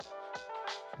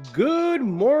Good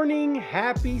morning,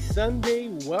 happy Sunday.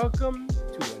 Welcome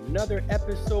to another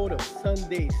episode of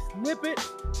Sunday Snippet.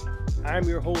 I'm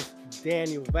your host,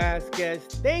 Daniel Vasquez.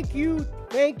 Thank you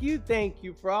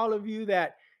for all of you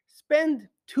that spend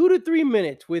 2 to 3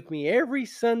 minutes with me every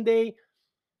Sunday,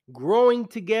 growing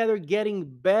together, getting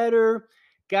better.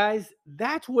 Guys,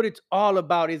 that's what it's all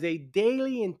about is a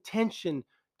daily intention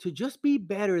to just be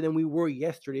better than we were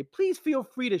yesterday. Please feel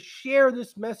free to share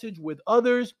this message with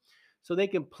others so they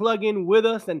can plug in with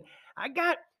us. And I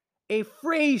got a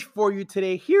phrase for you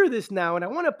today. Hear this now, and I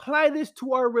want to apply this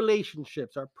to our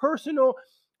relationships, our personal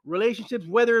relationships,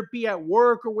 whether it be at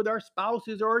work or with our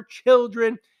spouses or our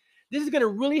children. This is going to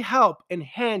really help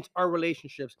enhance our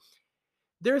relationships.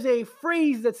 There's a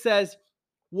phrase that says,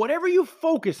 whatever you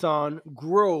focus on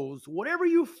grows. Whatever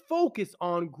you focus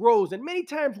on grows. And many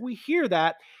times we hear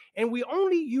that and we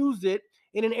only use it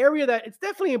in an area that it's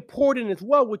definitely important as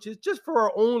well, which is just for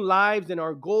our own lives and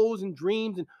our goals and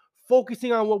dreams and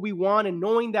focusing on what we want and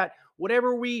knowing that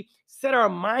whatever we set our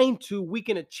mind to, we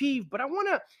can achieve. But I want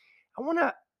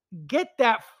to get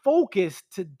that focus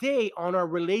today on our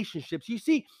relationships. You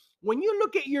see, when you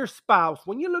look at your spouse,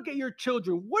 when you look at your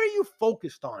children, what are you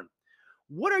focused on?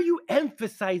 What are you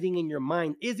emphasizing in your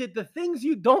mind? Is it the things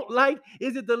you don't like?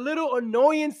 Is it the little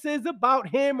annoyances about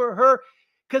him or her?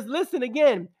 Because listen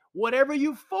again, whatever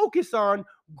you focus on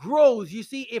grows. You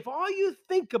see, if all you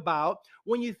think about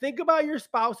when you think about your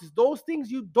spouse is those things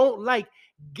you don't like,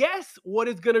 guess what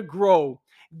is going to grow?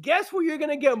 Guess what you're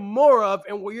going to get more of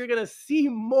and what you're going to see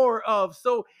more of.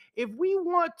 So, if we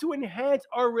want to enhance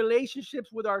our relationships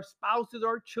with our spouses,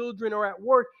 our children, or at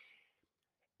work,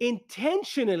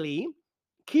 intentionally,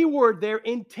 keyword there,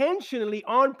 intentionally,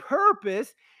 on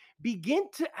purpose, begin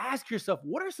to ask yourself,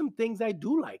 what are some things I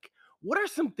do like? What are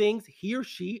some things he or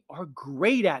she are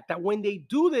great at that when they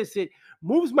do this, it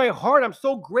moves my heart? I'm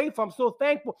so grateful. I'm so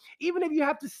thankful. Even if you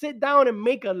have to sit down and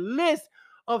make a list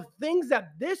of things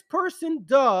that this person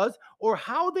does or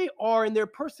how they are in their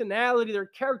personality, their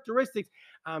characteristics,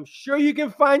 I'm sure you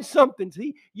can find something.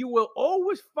 See, you will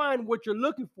always find what you're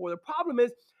looking for. The problem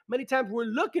is, many times we're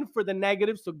looking for the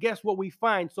negative. So, guess what we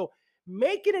find? So,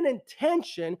 make it an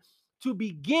intention to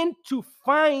begin to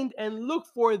find and look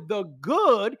for the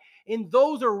good in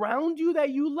those around you that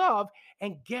you love.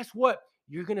 And guess what?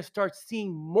 You're going to start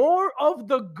seeing more of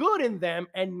the good in them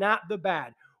and not the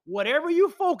bad. Whatever you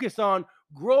focus on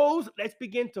grows. Let's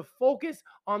begin to focus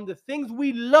on the things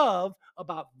we love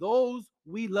about those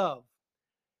we love.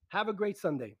 Have a great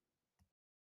Sunday.